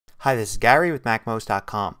Hi, this is Gary with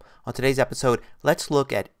MacMost.com. On today's episode, let's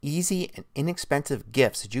look at easy and inexpensive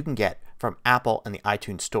gifts that you can get from Apple and the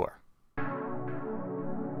iTunes Store.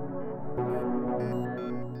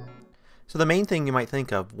 So the main thing you might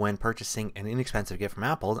think of when purchasing an inexpensive gift from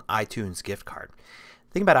Apple is an iTunes gift card.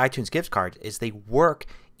 The thing about iTunes gift cards is they work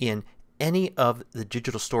in any of the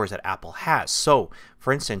digital stores that Apple has. So,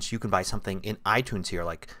 for instance, you can buy something in iTunes here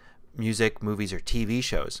like music, movies, or TV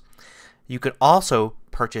shows. You can also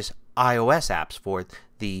purchase iOS apps for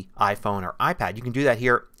the iPhone or iPad. You can do that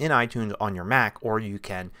here in iTunes on your Mac, or you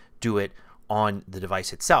can do it on the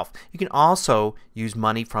device itself. You can also use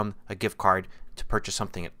money from a gift card to purchase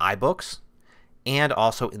something in iBooks and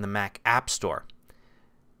also in the Mac App Store.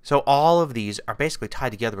 So all of these are basically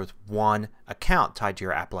tied together with one account tied to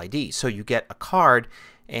your Apple ID. So you get a card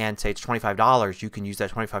and say it's $25. You can use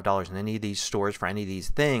that $25 in any of these stores for any of these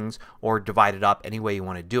things, or divide it up any way you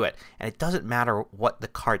want to do it. And it doesn't matter what the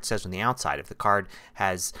card says on the outside. If the card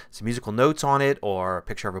has some musical notes on it, or a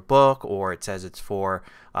picture of a book, or it says it's for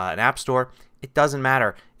an app store, it doesn't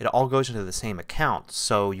matter. It all goes into the same account.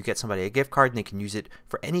 So you get somebody a gift card and they can use it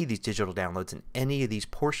for any of these digital downloads in any of these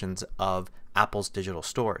portions of Apple's digital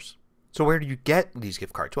stores. So where do you get these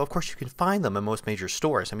gift cards? Well, of course you can find them in most major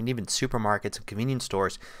stores. I mean, even supermarkets and convenience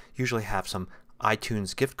stores usually have some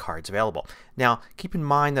iTunes gift cards available. Now, keep in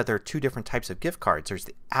mind that there are two different types of gift cards. There's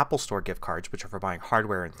the Apple Store gift cards, which are for buying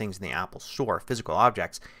hardware and things in the Apple Store, physical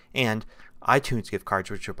objects, and iTunes gift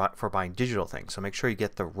cards, which are for buying digital things. So make sure you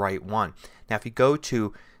get the right one. Now, if you go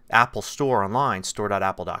to Apple Store online,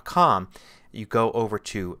 store.apple.com, you go over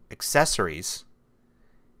to Accessories,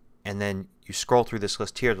 and then you scroll through this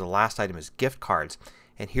list here. The last item is gift cards,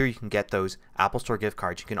 and here you can get those Apple Store gift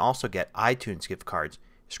cards. You can also get iTunes gift cards.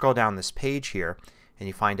 You scroll down this page here and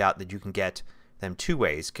you find out that you can get them two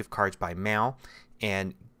ways: gift cards by mail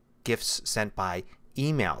and gifts sent by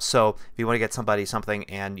email. So if you want to get somebody something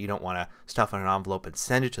and you don't want to stuff it in an envelope and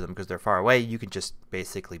send it to them because they're far away, you can just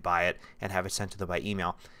basically buy it and have it sent to them by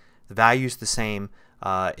email. The value is the same.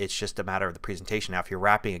 It's just a matter of the presentation. Now, if you're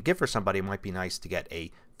wrapping a gift for somebody, it might be nice to get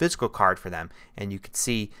a physical card for them. And you can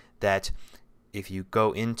see that if you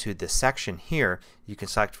go into this section here, you can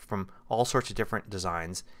select from all sorts of different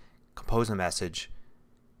designs, compose a message,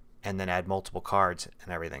 and then add multiple cards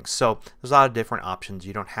and everything. So there's a lot of different options.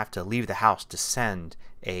 You don't have to leave the house to send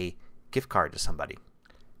a gift card to somebody.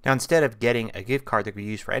 Now, instead of getting a gift card that could be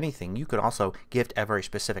used for anything, you could also gift a very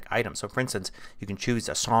specific item. So for instance, you can choose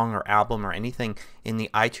a song or album or anything in the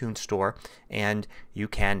iTunes Store, and you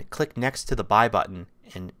can click next to the buy button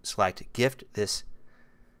and select gift this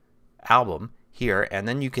album here, and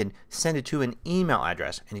then you can send it to an email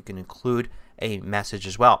address, and you can include a message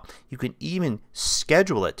as well. You can even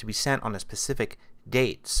schedule it to be sent on a specific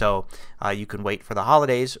date. So you can wait for the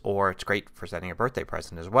holidays, or it's great for sending a birthday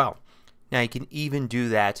present as well. Now, you can even do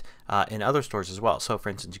that in other stores as well. So for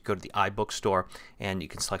instance, you go to the iBook store and you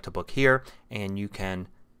can select a book here, and you can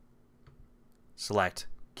select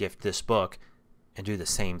gift this book and do the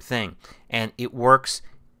same thing. And it works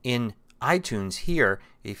in iTunes here.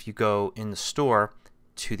 If you go in the store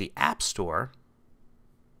to the App Store,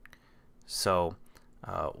 so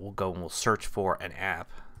we'll go and we'll search for an app.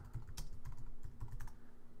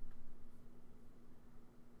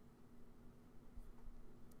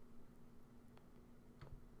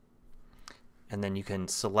 And then you can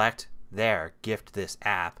select there, gift this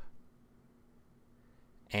app,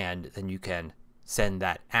 and then you can send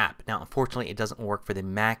that app. Now, unfortunately, it doesn't work for the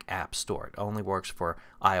Mac App Store. It only works for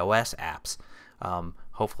iOS apps.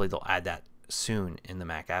 Hopefully, they'll add that soon in the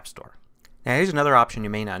Mac App Store. Now, here's another option you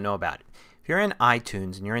may not know about. If you're in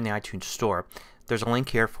iTunes and you're in the iTunes Store, there's a link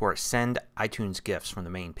here for Send iTunes Gifts from the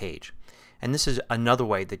main page. And this is another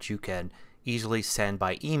way that you can easily send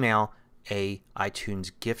by email a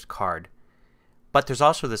iTunes gift card. But there's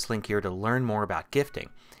also this link here to learn more about gifting.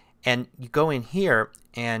 And you go in here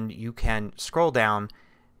and you can scroll down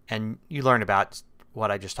and you learn about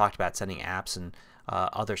what I just talked about, sending apps and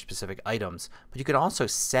other specific items. But you can also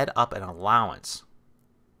set up an allowance.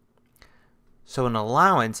 So an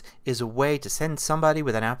allowance is a way to send somebody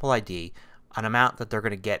with an Apple ID an amount that they're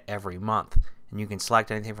going to get every month. And you can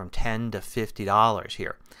select anything from $10 to $50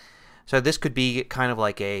 here. So this could be kind of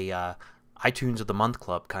like a iTunes of the Month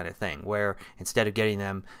Club kind of thing, where instead of getting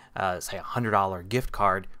them say a $100 gift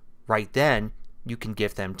card right then, you can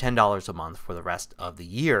gift them $10 a month for the rest of the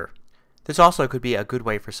year. This also could be a good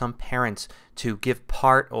way for some parents to give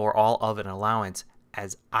part or all of an allowance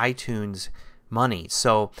as iTunes money.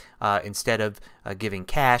 So instead of giving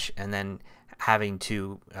cash and then having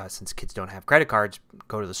to, since kids don't have credit cards,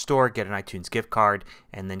 go to the store, get an iTunes gift card,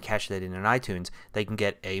 and then cash that in iTunes, they can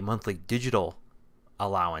get a monthly digital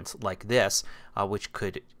allowance like this, which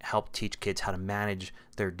could help teach kids how to manage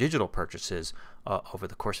their digital purchases over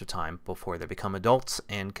the course of time before they become adults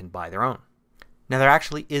and can buy their own. Now there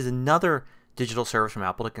actually is another digital service from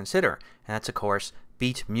Apple to consider, and that's of course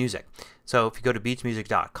Beats Music. So if you go to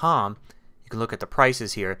beatsmusic.com, you can look at the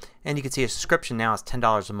prices here, and you can see a subscription now is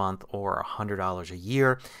 $10 a month or $100 a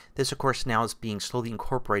year. This of course now is being slowly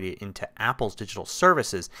incorporated into Apple's digital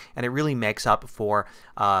services, and it really makes up for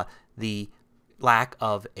the lack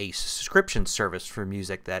of a subscription service for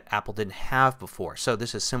music that Apple didn't have before. So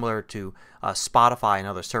this is similar to Spotify and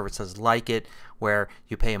other services like it, where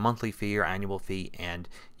you pay a monthly fee or annual fee and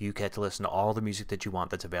you get to listen to all the music that you want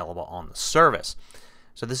that's available on the service.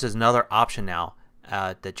 So this is another option now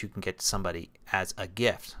that you can get to somebody as a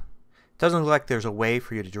gift. It doesn't look like there's a way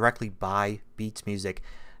for you to directly buy Beats Music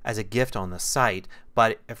as a gift on the site,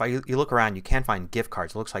 but if you look around you can find gift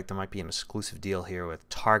cards. It looks like there might be an exclusive deal here with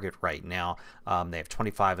Target right now. They have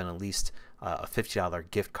 25 and at least a $50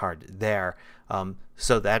 gift card there,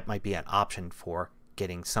 so that might be an option for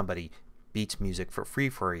getting somebody Beats Music for free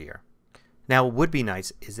for a year. Now what would be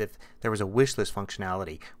nice is if there was a wish list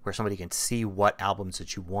functionality where somebody can see what albums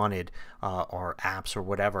that you wanted or apps or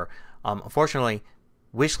whatever. Unfortunately,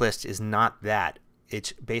 wish list is not that.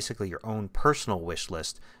 It's basically your own personal wish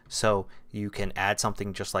list. So you can add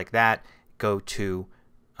something just like that, go to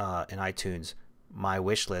in iTunes My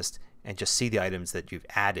Wish List, and just see the items that you've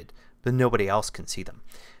added, but nobody else can see them.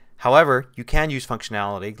 However, you can use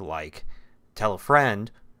functionality like Tell a Friend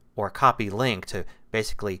or Copy Link to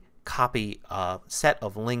basically copy a set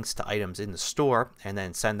of links to items in the store and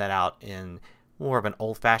then send that out in more of an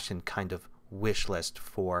old-fashioned kind of wish list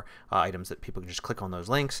for items that people can just click on those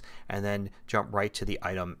links and then jump right to the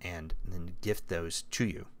item and then gift those to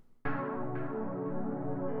you.